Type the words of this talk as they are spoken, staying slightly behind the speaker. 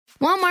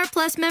Walmart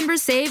Plus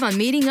members save on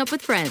meeting up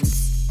with friends.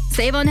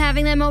 Save on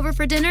having them over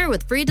for dinner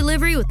with free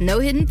delivery with no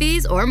hidden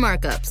fees or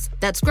markups.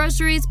 That's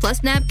groceries,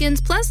 plus napkins,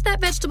 plus that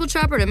vegetable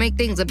chopper to make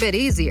things a bit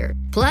easier.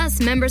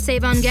 Plus, members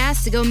save on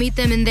gas to go meet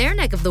them in their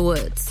neck of the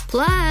woods.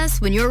 Plus,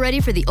 when you're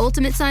ready for the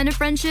ultimate sign of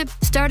friendship,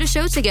 start a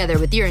show together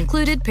with your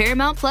included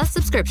Paramount Plus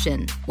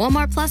subscription.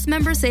 Walmart Plus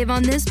members save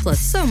on this plus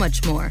so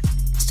much more.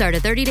 Start a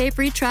 30-day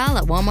free trial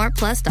at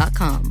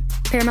walmartplus.com.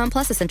 Paramount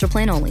Plus Essential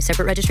Plan only.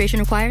 Separate registration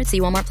required. See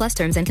Walmart Plus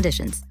terms and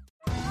conditions.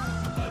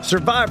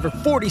 Survivor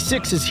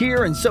 46 is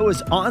here, and so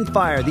is On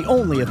Fire, the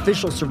only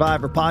official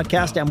Survivor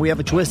podcast, and we have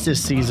a twist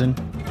this season.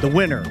 The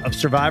winner of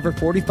Survivor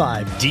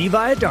 45, Dee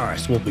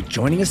Valladares, will be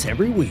joining us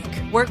every week.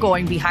 We're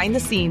going behind the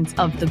scenes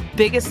of the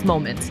biggest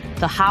moments,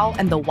 the how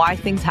and the why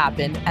things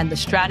happen, and the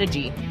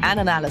strategy and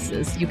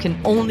analysis you can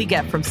only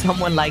get from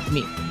someone like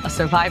me, a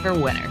Survivor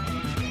winner.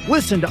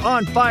 Listen to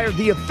On Fire,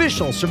 the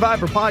official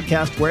Survivor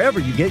podcast, wherever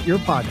you get your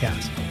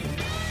podcast.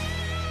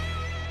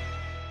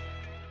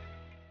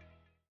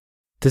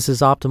 This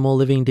is Optimal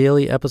Living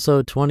Daily,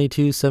 episode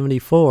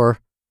 2274,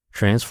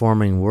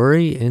 Transforming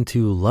Worry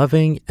into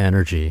Loving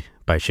Energy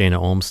by Shana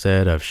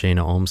Olmstead of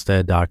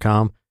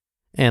shanaolmstead.com.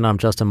 And I'm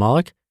Justin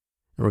Malik,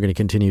 and we're going to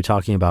continue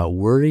talking about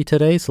worry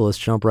today, so let's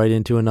jump right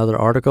into another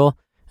article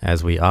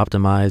as we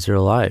optimize your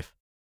life.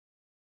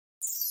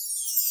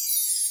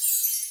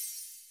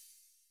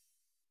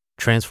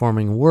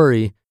 Transforming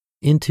Worry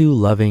into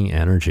Loving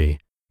Energy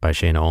by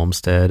Shana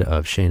Olmstead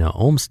of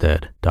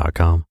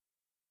shanaolmstead.com.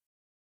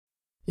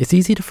 It's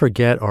easy to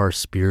forget our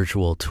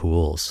spiritual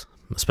tools,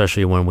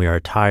 especially when we are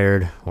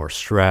tired or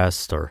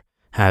stressed or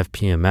have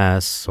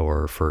PMS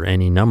or for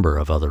any number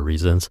of other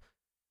reasons.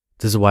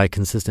 This is why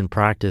consistent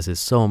practice is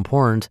so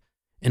important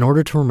in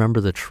order to remember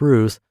the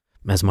truth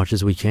as much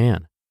as we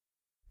can.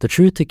 The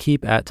truth to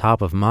keep at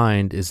top of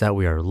mind is that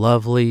we are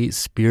lovely,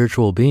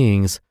 spiritual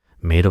beings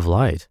made of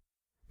light.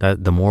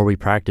 That the more we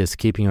practice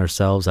keeping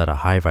ourselves at a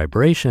high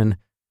vibration,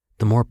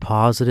 the more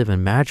positive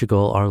and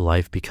magical our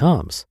life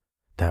becomes.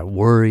 That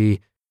worry,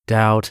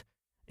 doubt,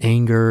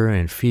 anger,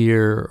 and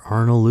fear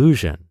are an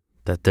illusion,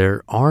 that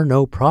there are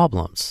no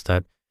problems,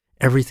 that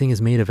everything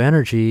is made of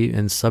energy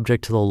and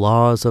subject to the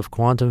laws of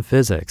quantum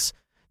physics,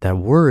 that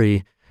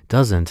worry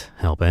doesn't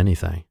help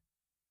anything.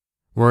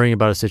 Worrying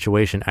about a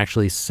situation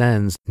actually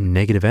sends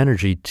negative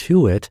energy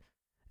to it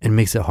and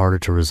makes it harder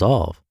to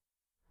resolve.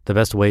 The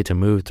best way to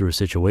move through a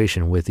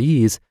situation with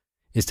ease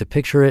is to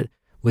picture it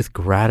with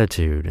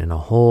gratitude in a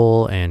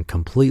whole and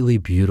completely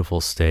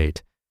beautiful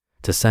state,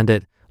 to send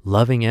it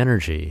loving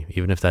energy,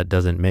 even if that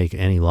doesn't make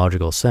any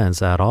logical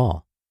sense at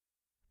all.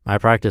 I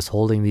practice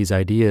holding these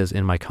ideas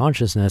in my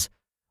consciousness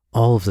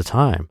all of the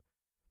time.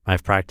 I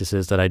have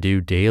practices that I do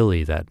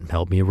daily that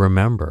help me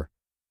remember.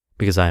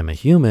 Because I am a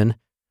human,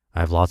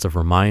 I have lots of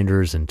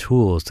reminders and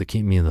tools to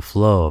keep me in the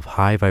flow of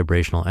high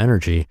vibrational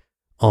energy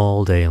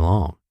all day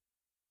long.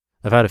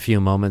 I've had a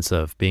few moments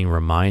of being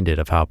reminded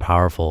of how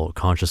powerful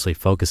consciously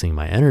focusing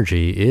my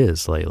energy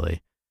is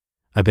lately.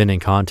 I've been in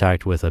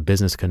contact with a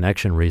business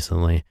connection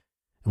recently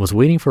and was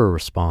waiting for a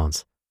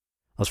response.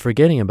 I was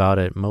forgetting about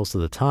it most of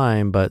the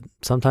time, but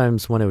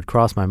sometimes when it would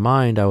cross my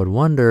mind, I would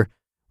wonder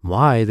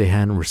why they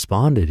hadn't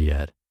responded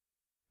yet.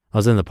 I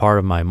was in the part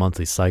of my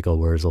monthly cycle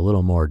where it's a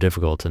little more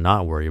difficult to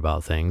not worry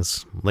about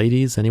things.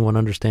 Ladies, anyone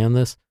understand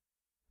this?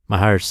 My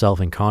higher self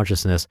and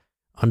consciousness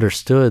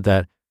understood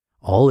that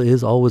all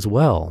is always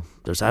well.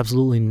 There's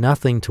absolutely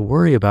nothing to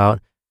worry about,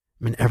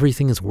 and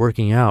everything is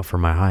working out for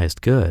my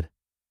highest good.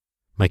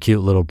 My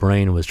cute little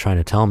brain was trying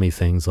to tell me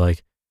things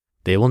like,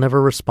 they will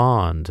never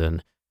respond,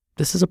 and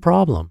this is a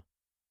problem.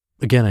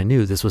 Again, I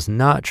knew this was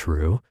not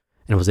true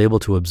and was able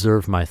to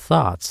observe my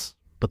thoughts,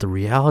 but the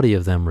reality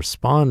of them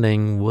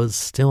responding was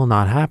still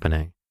not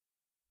happening.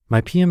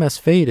 My PMS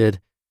faded,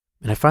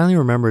 and I finally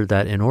remembered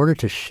that in order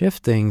to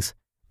shift things,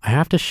 I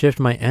have to shift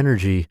my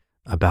energy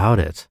about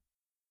it.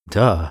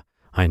 Duh,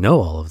 I know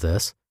all of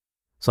this.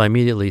 So I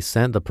immediately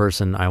sent the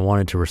person I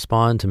wanted to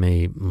respond to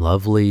me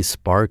lovely,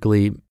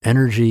 sparkly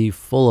energy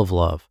full of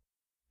love.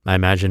 I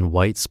imagined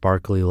white,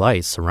 sparkly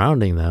lights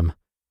surrounding them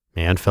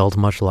and felt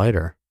much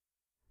lighter.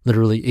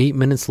 Literally 8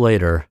 minutes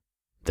later,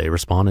 they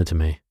responded to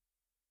me.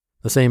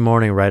 The same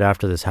morning right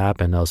after this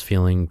happened, I was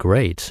feeling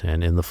great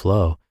and in the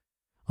flow.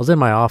 I was in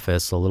my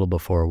office a little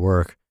before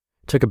work,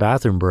 took a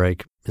bathroom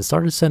break, and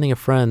started sending a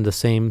friend the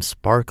same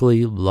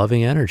sparkly,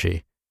 loving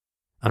energy.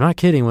 I'm not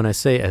kidding when I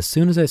say as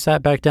soon as I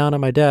sat back down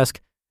at my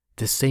desk,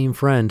 this same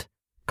friend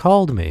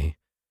called me.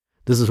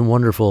 This is a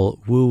wonderful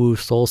woo-woo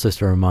soul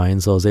sister of mine,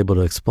 so I was able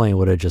to explain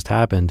what had just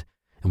happened,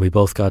 and we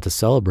both got to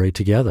celebrate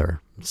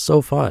together.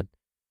 So fun.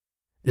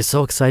 It's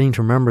so exciting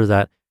to remember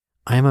that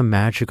I am a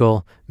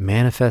magical,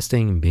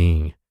 manifesting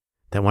being,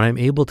 that when I'm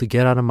able to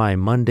get out of my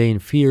mundane,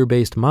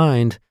 fear-based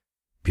mind,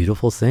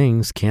 beautiful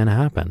things can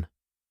happen.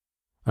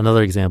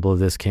 Another example of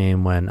this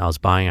came when I was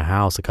buying a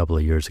house a couple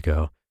of years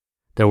ago.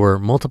 There were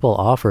multiple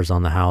offers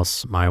on the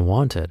house I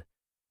wanted.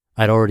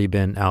 I'd already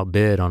been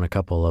outbid on a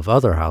couple of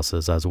other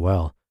houses as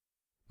well.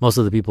 Most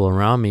of the people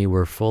around me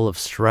were full of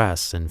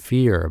stress and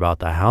fear about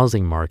the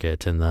housing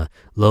market and the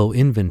low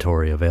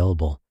inventory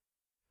available.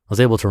 was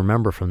able to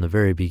remember from the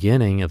very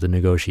beginning of the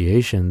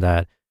negotiation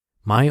that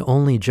my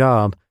only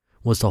job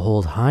was to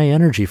hold high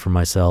energy for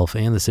myself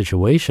and the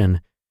situation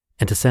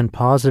and to send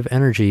positive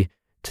energy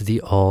to the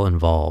all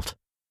involved.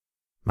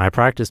 I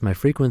practiced my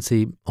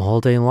frequency all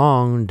day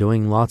long,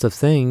 doing lots of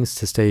things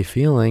to stay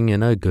feeling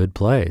in a good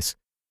place.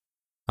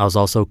 I was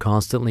also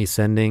constantly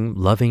sending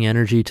loving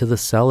energy to the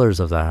sellers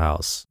of the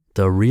house,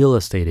 the real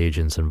estate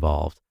agents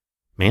involved,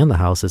 and the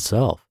house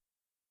itself.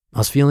 I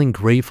was feeling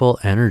grateful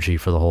energy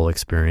for the whole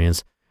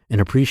experience and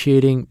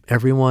appreciating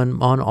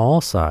everyone on all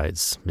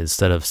sides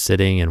instead of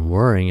sitting and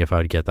worrying if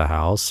I'd get the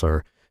house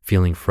or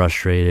feeling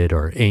frustrated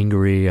or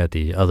angry at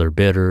the other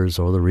bidders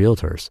or the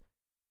realtors.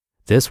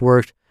 This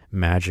worked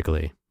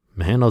magically,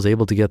 and I was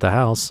able to get the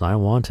house I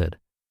wanted.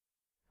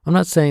 I'm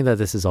not saying that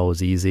this is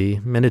always easy,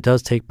 and it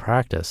does take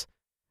practice.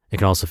 It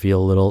can also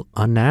feel a little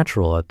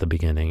unnatural at the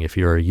beginning if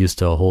you're used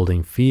to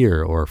holding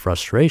fear or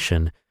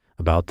frustration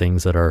about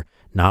things that are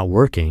not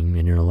working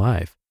in your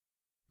life.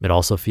 It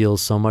also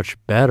feels so much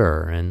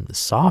better and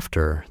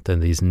softer than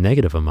these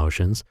negative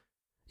emotions.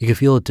 You can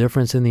feel a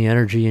difference in the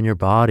energy in your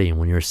body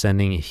when you're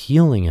sending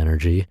healing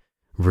energy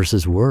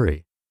versus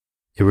worry.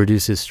 It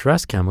reduces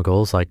stress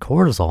chemicals like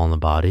cortisol in the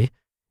body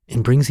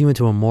and brings you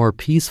into a more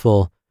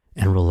peaceful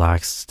and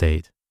relaxed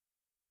state.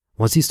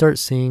 Once you start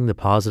seeing the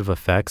positive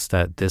effects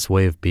that this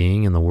way of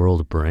being in the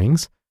world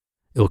brings,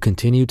 it will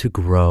continue to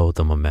grow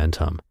the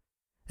momentum.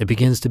 It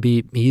begins to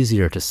be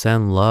easier to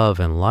send love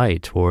and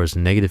light towards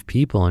negative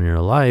people in your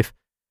life,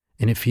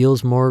 and it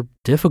feels more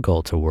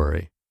difficult to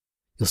worry.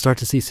 You'll start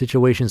to see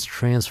situations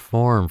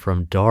transform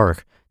from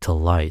dark to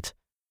light.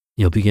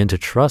 You'll begin to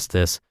trust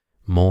this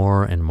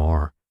more and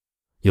more.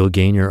 You'll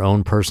gain your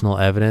own personal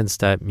evidence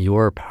that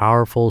you're a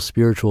powerful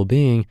spiritual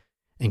being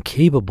and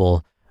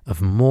capable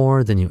of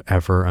more than you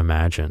ever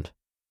imagined.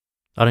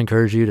 I'd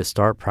encourage you to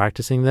start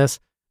practicing this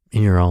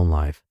in your own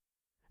life.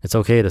 It's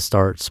okay to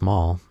start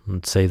small.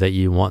 Say that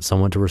you want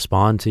someone to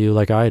respond to you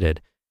like I did.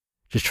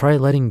 Just try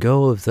letting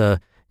go of the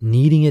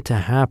needing it to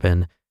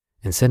happen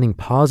and sending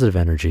positive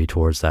energy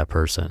towards that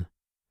person.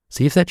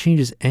 See if that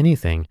changes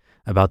anything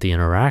about the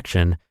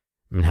interaction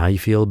and how you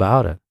feel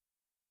about it.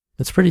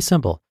 It's pretty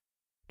simple.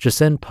 Just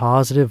send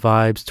positive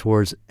vibes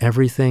towards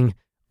everything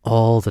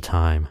all the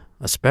time,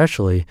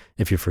 especially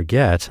if you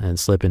forget and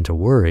slip into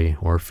worry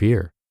or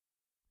fear.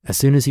 As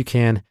soon as you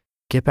can,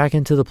 get back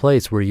into the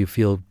place where you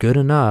feel good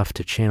enough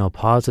to channel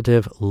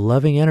positive,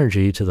 loving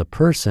energy to the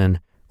person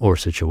or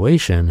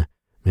situation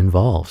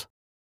involved.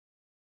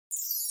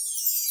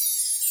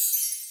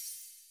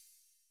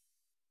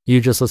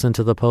 You just listened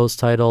to the post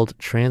titled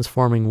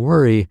Transforming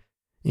Worry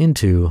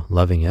into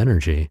Loving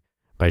Energy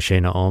by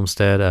Shana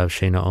Olmstead of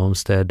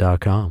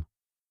shanaolmstead.com.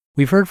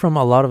 We've heard from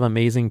a lot of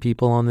amazing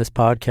people on this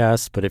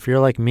podcast, but if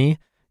you're like me,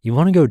 you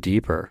want to go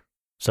deeper.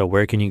 So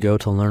where can you go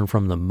to learn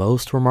from the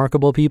most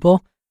remarkable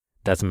people?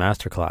 That's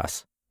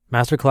Masterclass.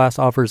 Masterclass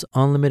offers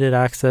unlimited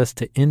access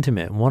to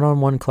intimate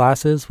one-on-one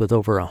classes with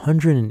over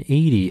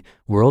 180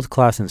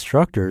 world-class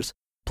instructors,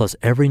 plus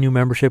every new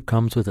membership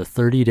comes with a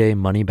 30-day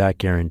money-back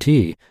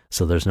guarantee,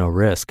 so there's no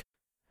risk.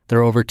 There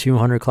are over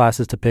 200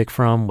 classes to pick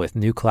from, with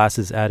new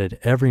classes added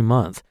every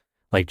month,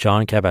 like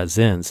Jon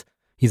Kabat-Zinn's.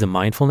 He's a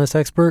mindfulness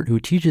expert who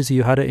teaches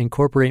you how to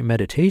incorporate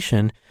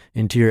meditation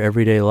into your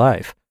everyday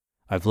life.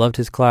 I've loved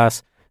his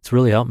class. It's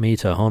really helped me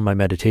to hone my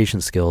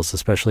meditation skills,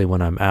 especially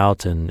when I'm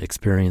out and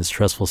experience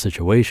stressful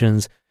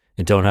situations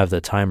and don't have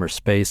the time or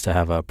space to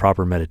have a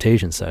proper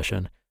meditation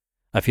session.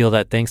 I feel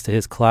that thanks to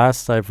his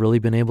class, I've really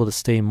been able to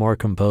stay more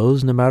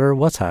composed no matter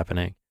what's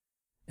happening.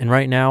 And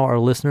right now, our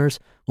listeners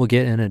will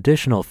get an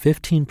additional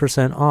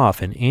 15%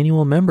 off an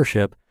annual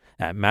membership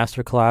at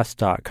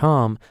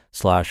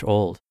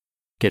masterclass.com/old.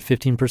 Get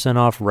 15%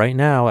 off right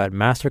now at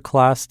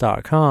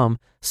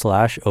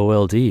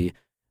masterclass.com/OLD,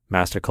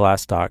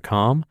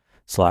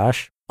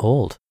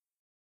 masterclass.com/old.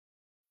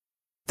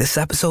 This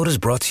episode is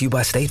brought to you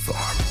by State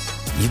Farm.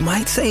 You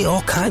might say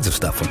all kinds of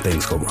stuff when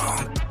things go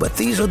wrong, but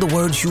these are the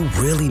words you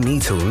really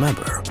need to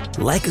remember.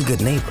 Like a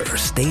good neighbor,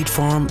 State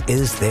Farm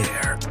is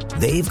there.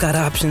 They've got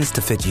options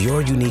to fit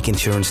your unique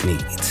insurance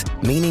needs,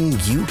 meaning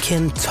you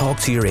can talk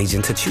to your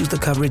agent to choose the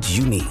coverage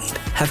you need,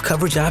 have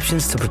coverage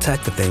options to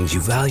protect the things you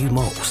value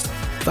most,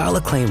 file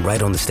a claim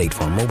right on the State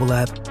Farm mobile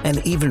app,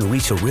 and even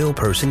reach a real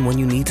person when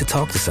you need to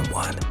talk to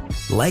someone.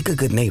 Like a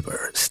good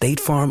neighbor, State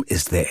Farm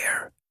is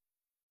there.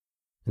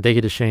 Thank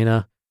you to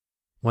Shana.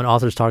 When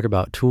authors talk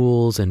about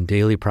tools and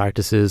daily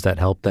practices that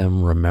help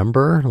them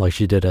remember, like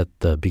she did at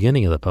the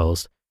beginning of the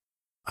post,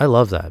 I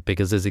love that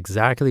because it's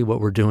exactly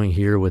what we're doing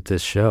here with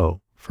this show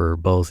for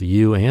both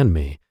you and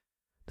me.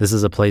 This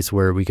is a place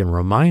where we can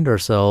remind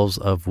ourselves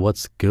of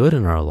what's good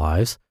in our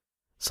lives,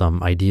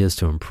 some ideas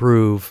to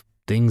improve,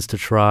 things to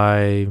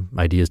try,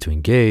 ideas to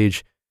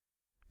engage,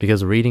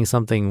 because reading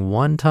something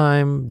one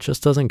time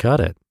just doesn't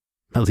cut it,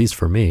 at least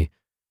for me.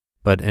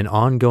 But an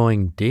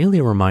ongoing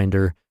daily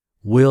reminder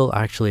will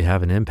actually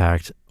have an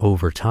impact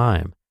over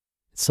time.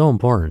 It's so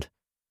important.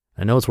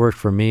 I know it's worked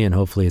for me and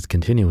hopefully it's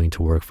continuing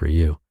to work for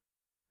you.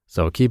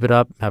 So keep it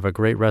up, have a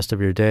great rest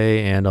of your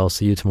day, and I'll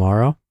see you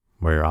tomorrow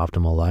where your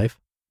optimal life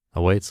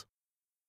awaits.